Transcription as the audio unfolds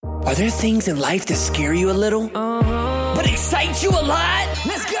Are there things in life that scare you a little, but excite you a lot?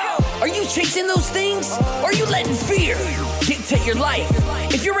 Let's go! Are you chasing those things? Or are you letting fear dictate your life?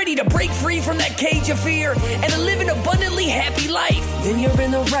 If you're ready to break free from that cage of fear and to live an abundantly happy life, then you're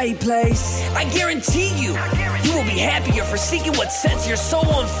in the right place. I guarantee you will be happier for seeking what sets your soul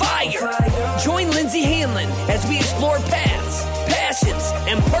on fire. Join Lindsay Hanlon as we explore paths, passions,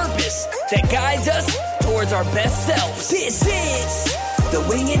 and purpose that guides us towards our best selves. This is the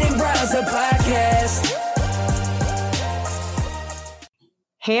Wing It and Rise Up podcast.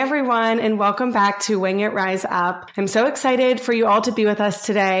 Hey everyone, and welcome back to Wing It Rise Up. I'm so excited for you all to be with us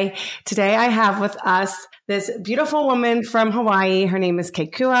today. Today I have with us this beautiful woman from Hawaii. Her name is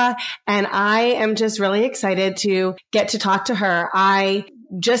Kekua, and I am just really excited to get to talk to her. I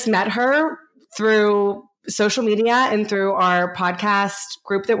just met her through social media and through our podcast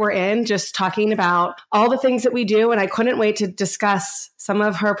group that we're in, just talking about all the things that we do. And I couldn't wait to discuss some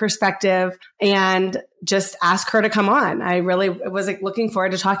of her perspective and just ask her to come on. I really was looking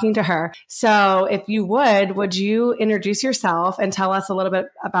forward to talking to her. So if you would you introduce yourself and tell us a little bit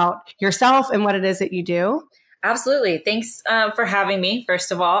about yourself and what it is that you do? Absolutely. Thanks for having me.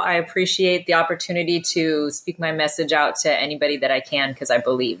 First of all, I appreciate the opportunity to speak my message out to anybody that I can, because I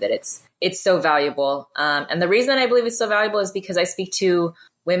believe that it's so valuable. And the reason I believe it's so valuable is because I speak to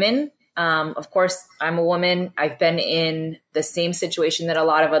women. Of course, I'm a woman. I've been in the same situation that a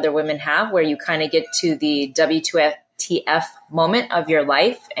lot of other women have, where you kind of get to the WTF moment of your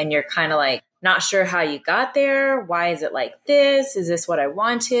life and you're kind of like not sure how you got there. Why is it like this? Is this what I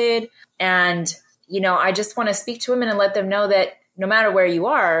wanted? And I just want to speak to women and let them know that no matter where you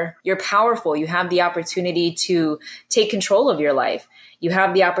are, you're powerful. You have the opportunity to take control of your life. You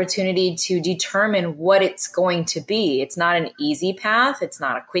have the opportunity to determine what it's going to be. It's not an easy path. It's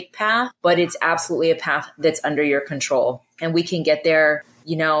not a quick path, but it's absolutely a path that's under your control. And we can get there,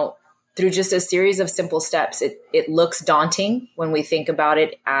 through just a series of simple steps. It looks daunting when we think about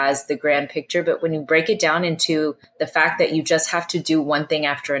it as the grand picture, but when you break it down into the fact that you just have to do one thing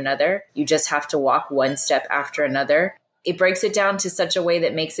after another, you just have to walk one step after another, it breaks it down to such a way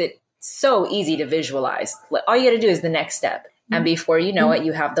that makes it so easy to visualize. All you got to do is the next step. Mm-hmm. And before you know it,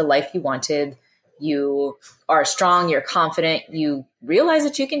 you have the life you wanted. You are strong, you're confident, you realize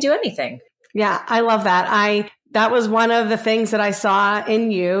that you can do anything. Yeah, I love that. That was one of the things that I saw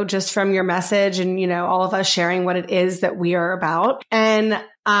in you just from your message and, all of us sharing what it is that we are about. And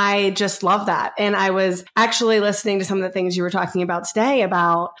I just love that. And I was actually listening to some of the things you were talking about today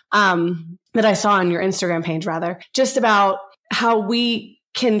about, that I saw on your Instagram page, rather, just about how we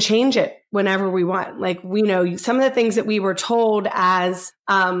can change it whenever we want. Like, we know some of the things that we were told as,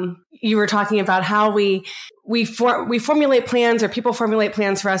 you were talking about how we formulate plans, or people formulate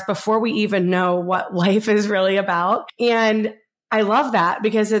plans for us before we even know what life is really about. And I love that,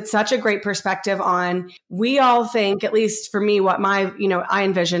 because it's such a great perspective on, we all think, at least for me, what I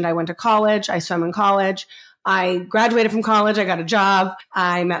envisioned. I went to college, I swam in college, I graduated from college, I got a job,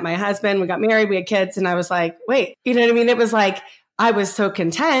 I met my husband, we got married, we had kids. And I was like, wait, you know what I mean? It was like, I was so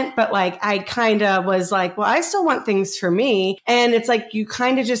content, but I kind of was like, well, I still want things for me. And it's like, you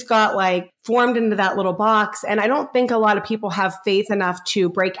kind of just got formed into that little box. And I don't think a lot of people have faith enough to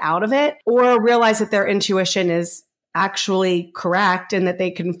break out of it or realize that their intuition is actually correct and that they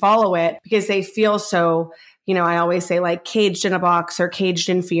can follow it, because they feel so, I always say caged in a box or caged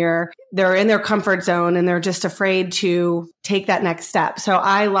in fear. They're in their comfort zone and they're just afraid to take that next step. So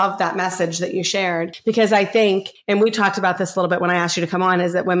I love that message that you shared, because I think, and we talked about this a little bit when I asked you to come on,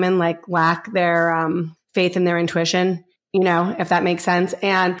 is that women lack their faith in their intuition, if that makes sense.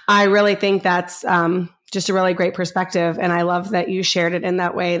 And I really think that's just a really great perspective. And I love that you shared it in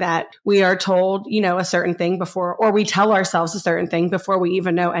that way, that we are told, a certain thing before, or we tell ourselves a certain thing before we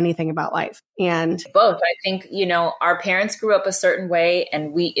even know anything about life. And both, I think, our parents grew up a certain way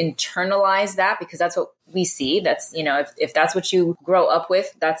and we internalize that because that's what we see. That's, if that's what you grow up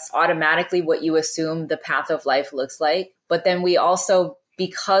with, that's automatically what you assume the path of life looks like. But then we also,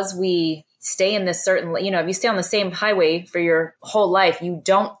 because we stay in this certain, if you stay on the same highway for your whole life, you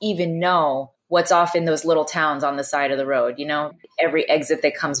don't even know what's off in those little towns on the side of the road, every exit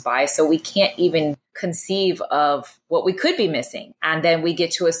that comes by. So we can't even conceive of what we could be missing. And then we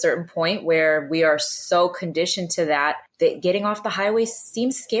get to a certain point where we are so conditioned to that getting off the highway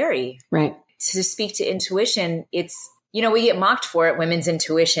seems scary. Right. To speak to intuition, it's, we get mocked for it, women's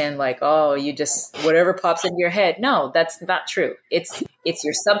intuition, oh, you just, whatever pops into your head. No, that's not true. It's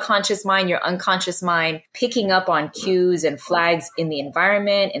your subconscious mind, your unconscious mind, picking up on cues and flags in the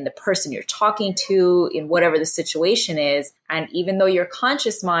environment, in the person you're talking to, in whatever the situation is. And even though your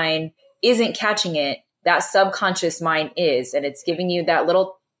conscious mind isn't catching it, that subconscious mind is, and it's giving you that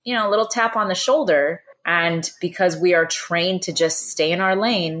little a little tap on the shoulder. And because we are trained to just stay in our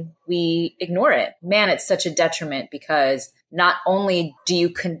lane, we ignore it. Man, it's such a detriment because not only do you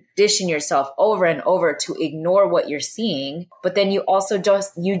condition yourself over and over to ignore what you're seeing, but then you also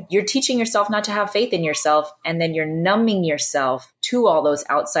you're teaching yourself not to have faith in yourself. And then you're numbing yourself to all those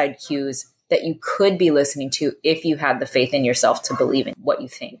outside cues that you could be listening to if you had the faith in yourself to believe in what you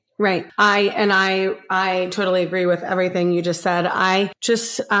think. Right. I totally agree with everything you just said. I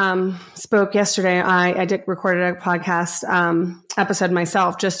just spoke yesterday. I recorded a podcast episode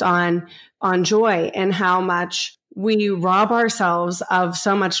myself just on joy and how much we rob ourselves of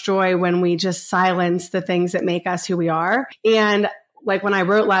so much joy when we just silence the things that make us who we are. And like when I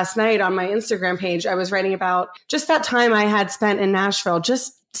wrote last night on my Instagram page, I was writing about just that time I had spent in Nashville.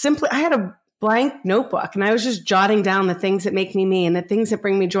 Just simply, I had a blank notebook and I was just jotting down the things that make me me and the things that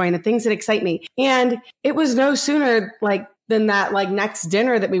bring me joy and the things that excite me. And it was no sooner than that next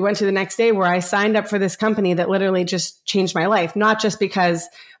dinner that we went to the next day where I signed up for this company that literally just changed my life, not just because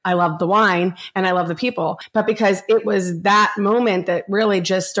I love the wine and I love the people, but because it was that moment that really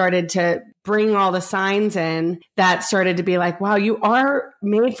just started to bring all the signs in that started to be like, wow, you are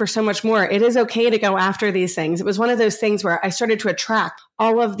made for so much more. It is okay to go after these things. It was one of those things where I started to attract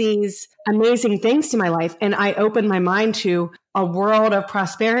all of these amazing things to my life. And I opened my mind to a world of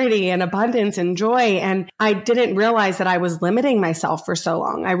prosperity and abundance and joy. And I didn't realize that I was limiting myself for so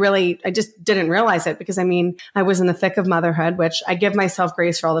long. I just didn't realize it because I was in the thick of motherhood, which I give myself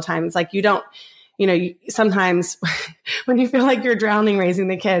grace for all the time. It's like, sometimes when you feel like you're drowning raising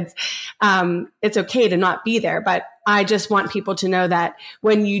the kids, it's okay to not be there. But I just want people to know that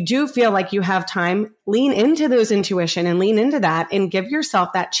when you do feel like you have time, lean into those intuition and lean into that and give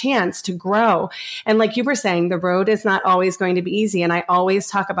yourself that chance to grow. And like you were saying, the road is not always going to be easy. And I always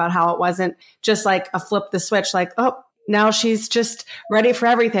talk about how it wasn't just like a flip the switch, like, oh, now she's just ready for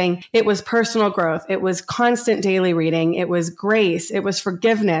everything. It was personal growth. It was constant daily reading. It was grace. It was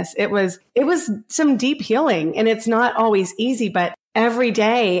forgiveness. It was some deep healing. And it's not always easy, but every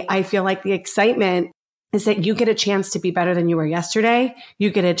day I feel like the excitement is that you get a chance to be better than you were yesterday. You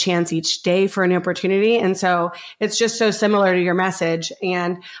get a chance each day for an opportunity. And so it's just so similar to your message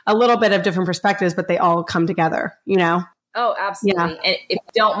and a little bit of different perspectives, but they all come together, Oh, absolutely. Yeah. And if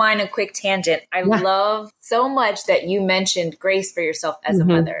you don't mind a quick tangent, I love so much that you mentioned grace for yourself as a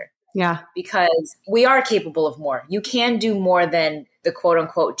mother. Yeah. Because we are capable of more. You can do more than the quote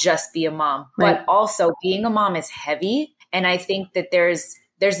unquote, just be a mom, right. But also being a mom is heavy. And I think that there's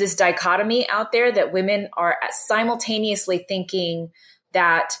this dichotomy out there that women are simultaneously thinking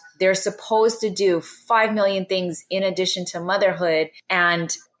that they're supposed to do 5 million things in addition to motherhood.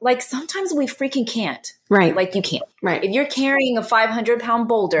 And sometimes we freaking can't. Right. You can't. Right. If you're carrying a 500-pound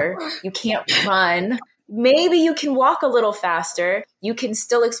boulder, you can't run. Maybe you can walk a little faster. You can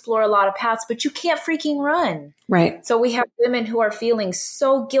still explore a lot of paths, but you can't freaking run. Right. So we have women who are feeling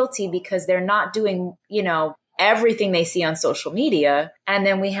so guilty because they're not doing, everything they see on social media. And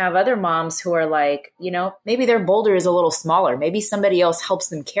then we have other moms who are like, maybe their boulder is a little smaller. Maybe somebody else helps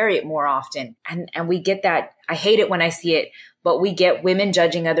them carry it more often. And we get that. I hate it when I see it, but we get women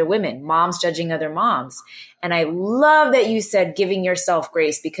judging other women, moms judging other moms. And I love that you said giving yourself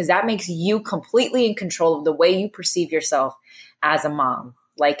grace because that makes you completely in control of the way you perceive yourself as a mom.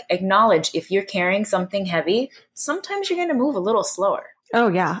 Acknowledge if you're carrying something heavy, sometimes you're going to move a little slower. Oh,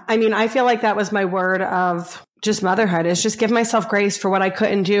 yeah. I feel like that was my word of just motherhood is just give myself grace for what I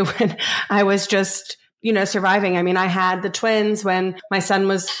couldn't do when I was just, surviving. I had the twins when my son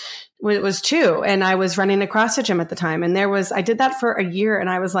was 2 and I was running a CrossFit gym at the time. And I did that for a year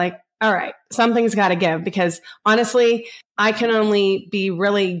and I was like, all right, something's got to give because honestly, I can only be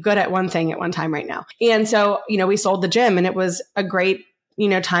really good at one thing at one time right now. And so, we sold the gym and it was a great,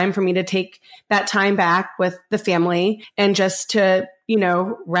 time for me to take that time back with the family and just to,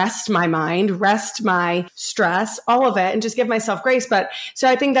 rest my mind, rest my stress, all of it, and just give myself grace. But so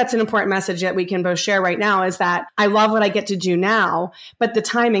I think that's an important message that we can both share right now is that I love what I get to do now, but the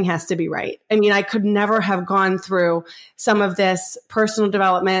timing has to be right. I could never have gone through some of this personal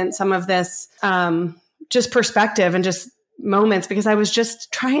development, some of this just perspective and just moments because I was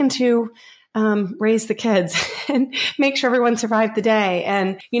just trying to raise the kids and make sure everyone survived the day.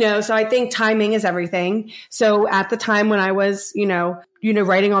 And, so I think timing is everything. So at the time when I was,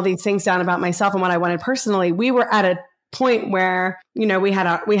 writing all these things down about myself and what I wanted personally, we were at a point where, we had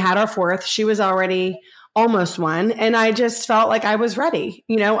our fourth, she was already almost 1. And I just felt like I was ready.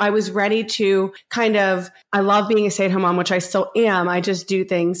 I was ready to I love being a stay-at-home mom, which I still am. I just do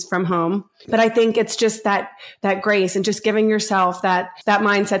things from home. But I think it's just that grace and just giving yourself that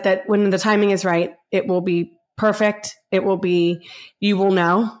mindset that when the timing is right, it will be perfect. It will be, you will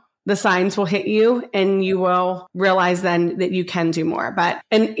know. The signs will hit you and you will realize then that you can do more. But,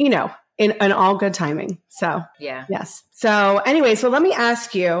 and you know, in all good timing. So, yeah. Yes. So anyway, so let me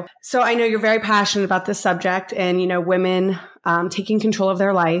ask you, so I know you're very passionate about this subject and, you know, women taking control of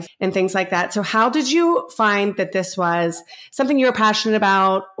their life and things like that. So how did you find that this was something you were passionate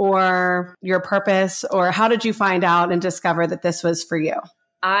about or your purpose, or how did you find out and discover that this was for you?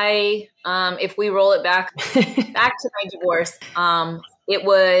 If we roll it back to my divorce, it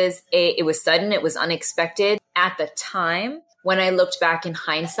was sudden. It was unexpected at the time. When I looked back in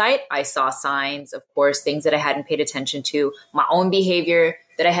hindsight, I saw signs, of course, things that I hadn't paid attention to, my own behavior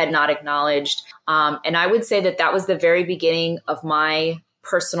that I had not acknowledged. And I would say that was the very beginning of my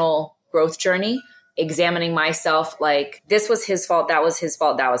personal growth journey, examining myself like this was his fault, that was his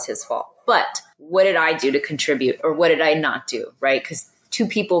fault, that was his fault. But what did I do to contribute, or what did I not do, right? Because two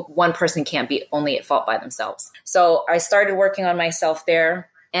people, one person can't be only at fault by themselves. So I started working on myself there.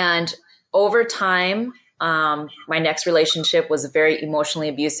 And over time, my next relationship was very emotionally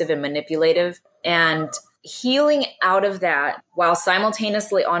abusive and manipulative, and healing out of that while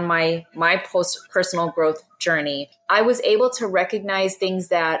simultaneously on my personal growth journey, I was able to recognize things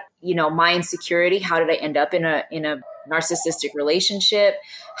that, you know, my insecurity, how did I end up in a narcissistic relationship?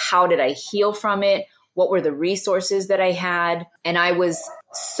 How did I heal from it? What were the resources that I had? And I was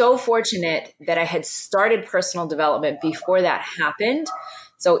so fortunate that I had started personal development before that happened.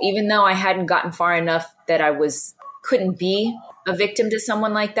 So even though I hadn't gotten far enough that I couldn't be a victim to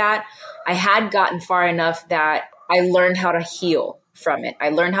someone like that, I had gotten far enough that I learned how to heal from it. I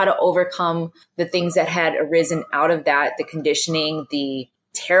learned how to overcome the things that had arisen out of that, the conditioning, the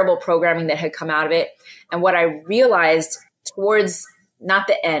terrible programming that had come out of it. And what I realized towards not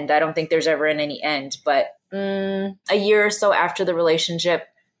the end, I don't think there's ever any end, but a year or so after the relationship,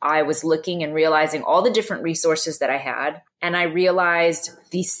 I was looking and realizing all the different resources that I had. And I realized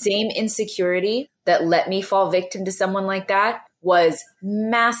the same insecurity that let me fall victim to someone like that was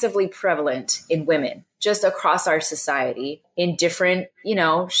massively prevalent in women just across our society in different, you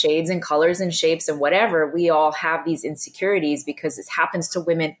know, shades and colors and shapes and whatever. We all have these insecurities because it happens to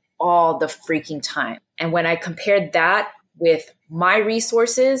women all the freaking time. And when I compared that with my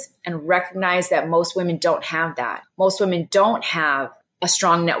resources and recognized that most women don't have that, most women don't have a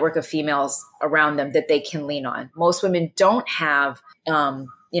strong network of females around them that they can lean on. Most women don't have,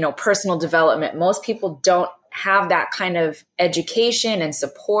 personal development. Most people don't have that kind of education and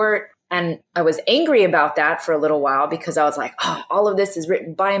support. And I was angry about that for a little while because I was like, oh, all of this is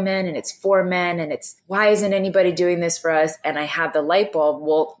written by men and it's for men and why isn't anybody doing this for us? And I had the light bulb.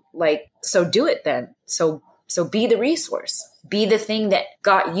 Well, so do it then. So be the resource, be the thing that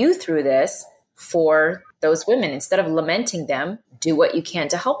got you through this for those women. Instead of lamenting them, do what you can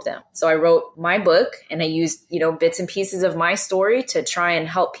to help them. So I wrote my book and I used, bits and pieces of my story to try and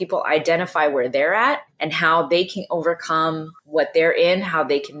help people identify where they're at and how they can overcome what they're in, how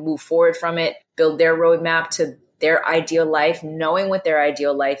they can move forward from it, build their roadmap to their ideal life, knowing what their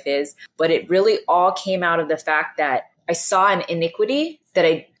ideal life is. But it really all came out of the fact that I saw an iniquity that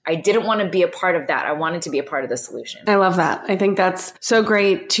I didn't want to be a part of that. I wanted to be a part of the solution. I love that. I think that's so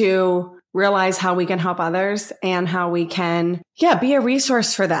great to realize how we can help others and how we can, be a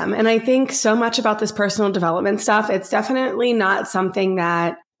resource for them. And I think so much about this personal development stuff, it's definitely not something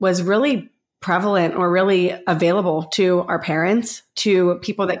that was really prevalent or really available to our parents, to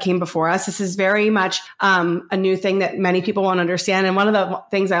people that came before us. This is very much a new thing that many people won't understand. And one of the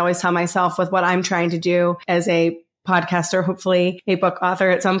things I always tell myself with what I'm trying to do as a podcaster, hopefully a book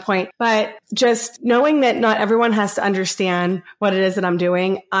author at some point, but just knowing that not everyone has to understand what it is that I'm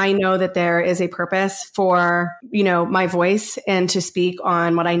doing. I know that there is a purpose for, my voice and to speak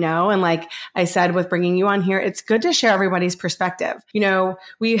on what I know. And like I said, with bringing you on here, it's good to share everybody's perspective.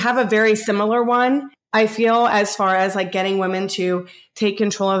 We have a very similar one. I feel as far as like getting women to take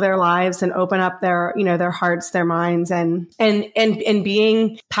control of their lives and open up their, their hearts, their minds and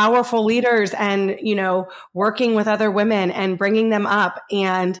being powerful leaders and, working with other women and bringing them up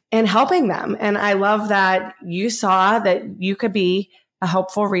and helping them. And I love that you saw that you could be a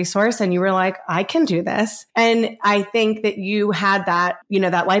helpful resource and you were like, I can do this. And I think that you had that,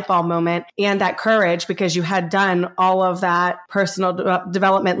 that light bulb moment and that courage because you had done all of that personal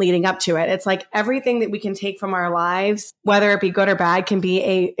development leading up to it. It's like everything that we can take from our lives, whether it be good or bad, can be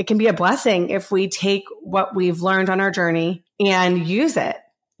a blessing if we take what we've learned on our journey and use it.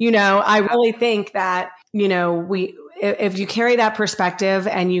 I really think that, if you carry that perspective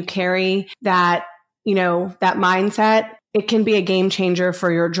and you carry that, that mindset, it can be a game changer for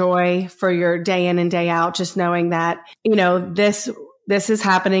your joy, for your day in and day out, just knowing that, this this is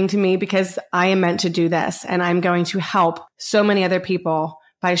happening to me because I am meant to do this, and I'm going to help so many other people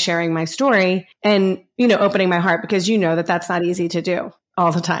by sharing my story and, opening my heart, because that's not easy to do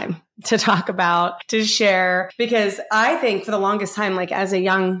all the time, to talk about, to share. Because I think for the longest time, like as a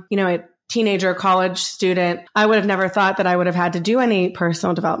young, a teenager, college student, I would have never thought that I would have had to do any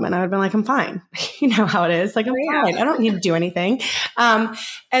personal development. I would have been like, I'm fine. You know how it is. Like, I'm fine. I don't need to do anything. And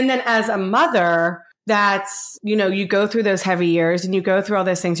then as a mother, that's, you go through those heavy years and you go through all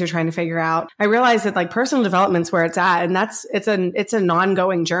those things you're trying to figure out. I realized that like personal development's where it's at. And it's an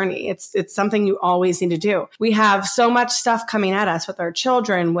ongoing journey. It's something you always need to do. We have so much stuff coming at us with our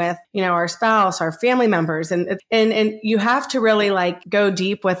children, with, our spouse, our family members. And you have to really like go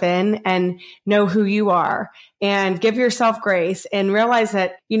deep within and know who you are and give yourself grace and realize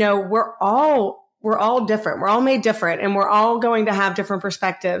that, we're all different. We're all made different, and we're all going to have different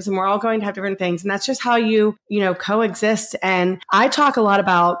perspectives, and we're all going to have different things. And that's just how you coexist. And I talk a lot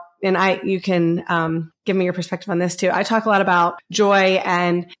about, and you can give me your perspective on this too. I talk a lot about joy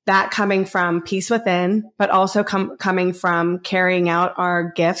and that coming from peace within, but also coming from carrying out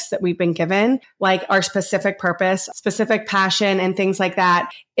our gifts that we've been given, like our specific purpose, specific passion, and things like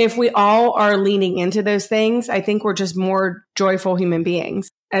that. If we all are leaning into those things, I think we're just more joyful human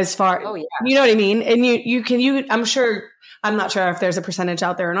beings. As far, you know what I mean? And I'm not sure if there's a percentage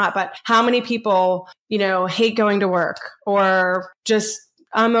out there or not, but how many people, hate going to work, or just,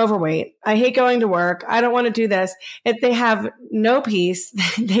 I'm overweight. I hate going to work. I don't want to do this. If they have no peace,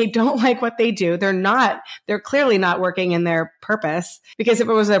 they don't like what they do. They're clearly not working in their purpose, because if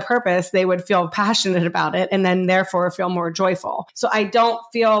it was their purpose, they would feel passionate about it and then therefore feel more joyful. So I don't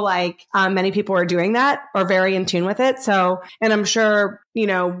feel like many people are doing that or very in tune with it. So, and I'm sure,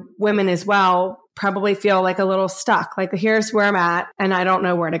 women as well probably feel like a little stuck, like here's where I'm at and I don't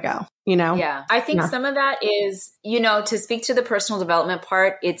know where to go, Yeah. I think some of that is, to speak to the personal development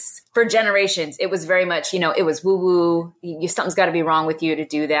part, it's for generations. It was very much, it was woo woo. Something's got to be wrong with you to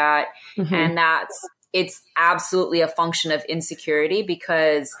do that. Mm-hmm. And it's absolutely a function of insecurity,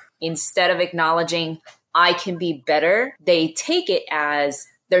 because instead of acknowledging I can be better, they take it as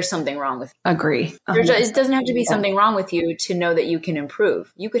there's something wrong with you. Agree. It doesn't have to be something wrong with you to know that you can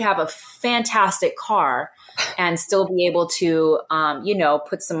improve. You could have a fantastic car and still be able to,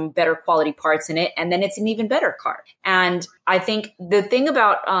 put some better quality parts in it. And then it's an even better car. And I think the thing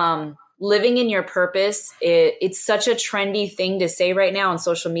about living in your purpose, it's such a trendy thing to say right now on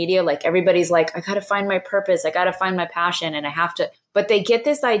social media. Like everybody's like, I got to find my purpose. I got to find my passion, and I have to. But they get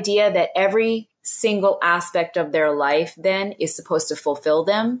this idea that every single aspect of their life then is supposed to fulfill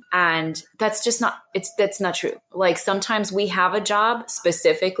them. And that's just that's not true. Like sometimes we have a job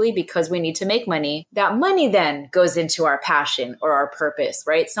specifically because we need to make money. That money then goes into our passion or our purpose,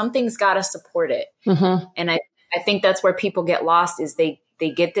 right? Something's got to support it. Mm-hmm. And I think that's where people get lost, is they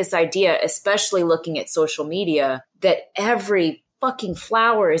get this idea, especially looking at social media, that every fucking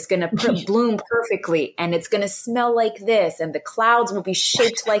flower is going to bloom perfectly, and it's going to smell like this, and the clouds will be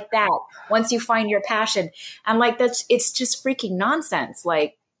shaped like that once you find your passion. And like, it's just freaking nonsense.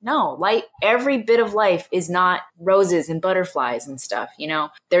 Like, no, like every bit of life is not roses and butterflies and stuff.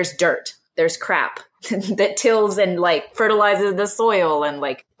 There's dirt, there's crap that tills and like fertilizes the soil, and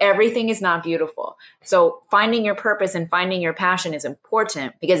like everything is not beautiful. So finding your purpose and finding your passion is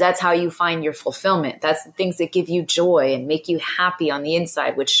important, because that's how you find your fulfillment. That's the things that give you joy and make you happy on the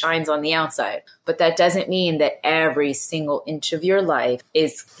inside, which shines on the outside. But that doesn't mean that every single inch of your life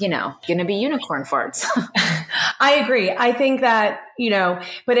is, going to be unicorn farts. I agree. I think that,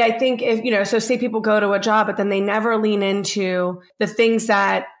 but I think if, so say people go to a job, but then they never lean into the things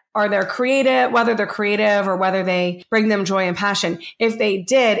that are they're creative, whether they're creative or whether they bring them joy and passion. If they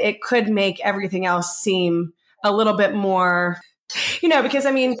did, it could make everything else seem a little bit more, because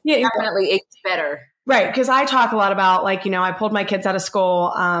definitely it's better. Right. Because I talk a lot about I pulled my kids out of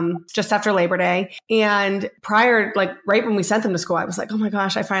school just after Labor Day. And prior, right when we sent them to school, I was like, oh my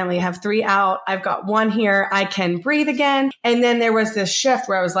gosh, I finally have 3 out. I've got 1 here. I can breathe again. And then there was this shift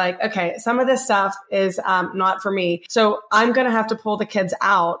where I was like, okay, some of this stuff is not for me. So I'm going to have to pull the kids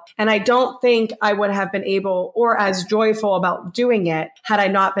out. And I don't think I would have been able or as joyful about doing it had I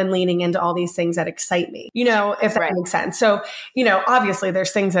not been leaning into all these things that excite me, if that makes sense. So, obviously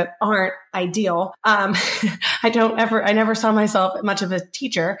there's things that aren't ideal. I never saw myself much of a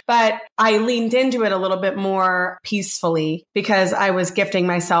teacher, but I leaned into it a little bit more peacefully because I was gifting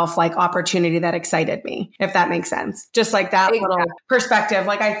myself opportunity that excited me, if that makes sense. Just like that little perspective.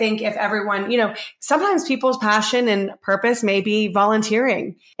 I think if everyone, sometimes people's passion and purpose may be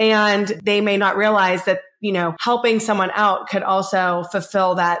volunteering, and they may not realize that helping someone out could also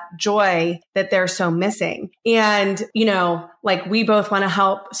fulfill that joy that they're so missing. And, like we both want to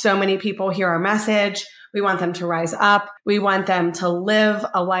help so many people hear our message. We want them to rise up. We want them to live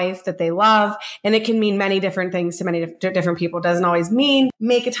a life that they love. And it can mean many different things to many different people. It doesn't always mean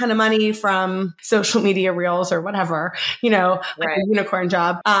make a ton of money from social media reels or whatever, like a unicorn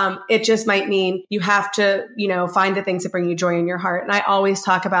job. It just might mean you have to, find the things that bring you joy in your heart. And I always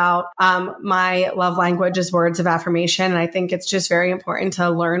talk about my love language is words of affirmation. And I think it's just very important to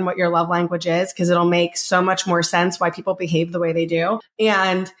learn what your love language is, because it'll make so much more sense why people behave the way they do.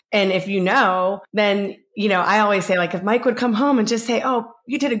 And if then I always say, like, if Mike would come home and just say, "Oh,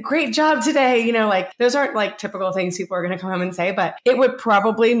 you did a great job today," like those aren't like typical things people are going to come home and say, but it would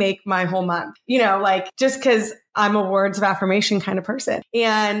probably make my whole month, just because I'm a words of affirmation kind of person.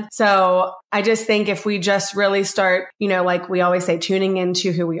 And so I just think if we just really start, like we always say, tuning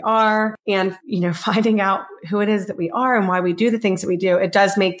into who we are and, finding out who it is that we are and why we do the things that we do, it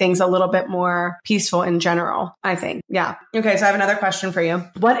does make things a little bit more peaceful in general, I think. Yeah. Okay. So I have another question for you.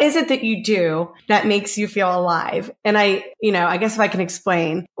 What is it that you do that makes you feel alive? And I guess if I can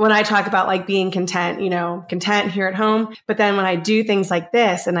explain, when I talk about like being content, content here at home, but then when I do things like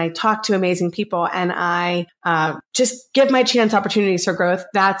this and I talk to amazing people and I just give my chance opportunities for growth,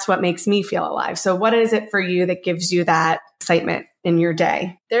 that's what makes me feel alive. So what is it for you that gives you that excitement in your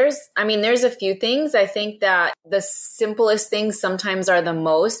day? There's a few things. I think that the simplest things sometimes are the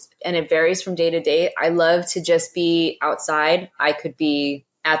most, and it varies from day to day. I love to just be outside. I could be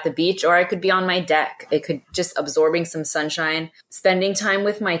at the beach or I could be on my deck. It could just absorbing some sunshine, spending time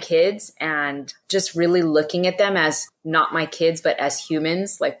with my kids and just really looking at them as not my kids, but as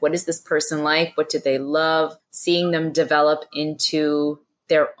humans. Like, what is this person like? What do they love? Seeing them develop into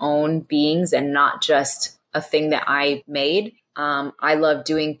their own beings and not just a thing that I made. I love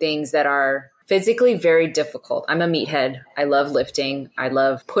doing things that are physically very difficult. I'm a meathead. I love lifting. I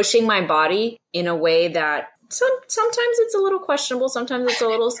love pushing my body in a way that sometimes it's a little questionable. Sometimes it's a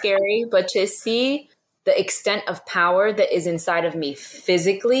little scary, but to see the extent of power that is inside of me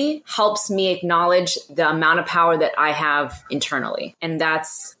physically helps me acknowledge the amount of power that I have internally. And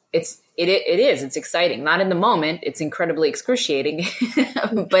it's exciting. Not in the moment. It's incredibly excruciating,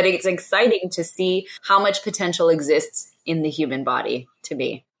 but it's exciting to see how much potential exists in the human body to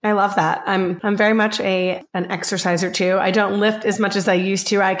me. I love that. I'm very much an exerciser too. I don't lift as much as I used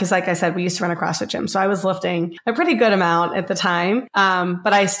to, because like I said, we used to run a CrossFit gym. So I was lifting a pretty good amount at the time.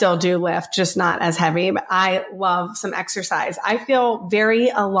 But I still do lift, just not as heavy, but I love some exercise. I feel very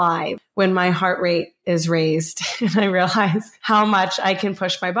alive when my heart rate is raised and I realize how much I can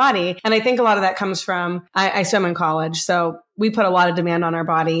push my body. And I think a lot of that comes from, I swim in college. So we put a lot of demand on our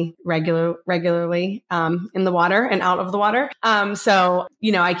body regularly in the water and out of the water. So,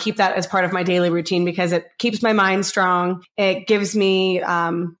 I keep that as part of my daily routine because it keeps my mind strong. It gives me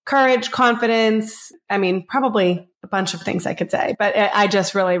courage, confidence. I mean, probably a bunch of things I could say, but I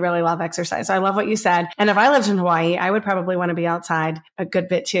just really, really love exercise. So I love what you said. And if I lived in Hawaii, I would probably want to be outside a good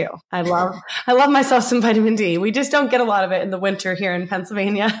bit too. I love myself some vitamin D. We just don't get a lot of it in the winter here in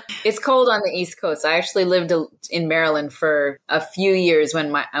Pennsylvania. It's cold on the East Coast. I actually lived in Maryland for a few years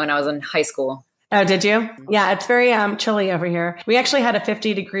when I was in high school. Oh, did you? Yeah, it's very chilly over here. We actually had a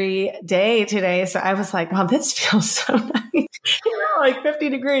 50-degree day today. So I was like, wow, this feels so nice. Like 50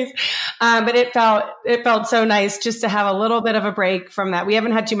 degrees. But it felt so nice just to have a little bit of a break from that. We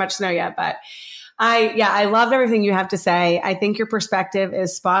haven't had too much snow yet, but I loved everything you have to say. I think your perspective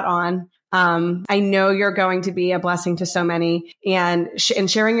is spot on. I know you're going to be a blessing to so many, and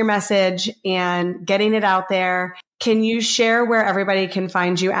sharing your message and getting it out there. Can you share where everybody can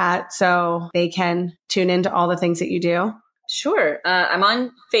find you at so they can tune into all the things that you do? Sure. I'm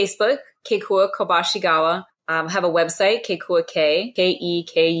on Facebook, Kekuua Kobashigawa. I have a website, Kekuua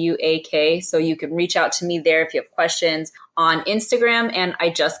Kekuak. So you can reach out to me there if you have questions. On Instagram, and I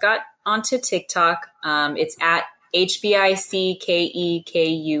just got onto TikTok. It's at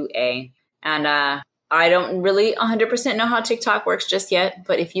HBICKEKUA. And I don't really 100% know how TikTok works just yet,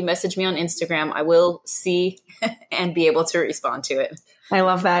 but if you message me on Instagram, I will see and be able to respond to it. I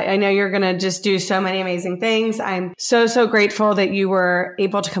love that. I know you're going to just do so many amazing things. I'm so, so grateful that you were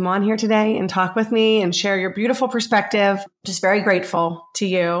able to come on here today and talk with me and share your beautiful perspective. Just very grateful to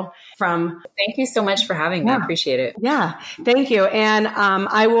you. Thank you so much for having me. I appreciate it. Yeah, thank you. And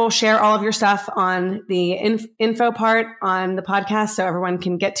I will share all of your stuff on the info part on the podcast so everyone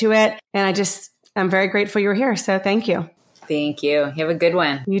can get to it. And I'm very grateful you were here. So thank you. Thank you. You have a good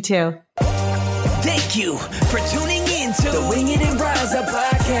one. You too. Thank you for tuning in to the Wing It and Rise Up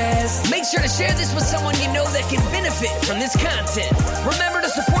podcast. Make sure to share this with someone you know that can benefit from this content. Remember to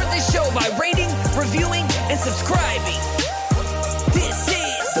support this show by rating, reviewing, and subscribing. This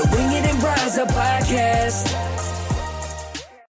is the Wing It and Rise Up podcast.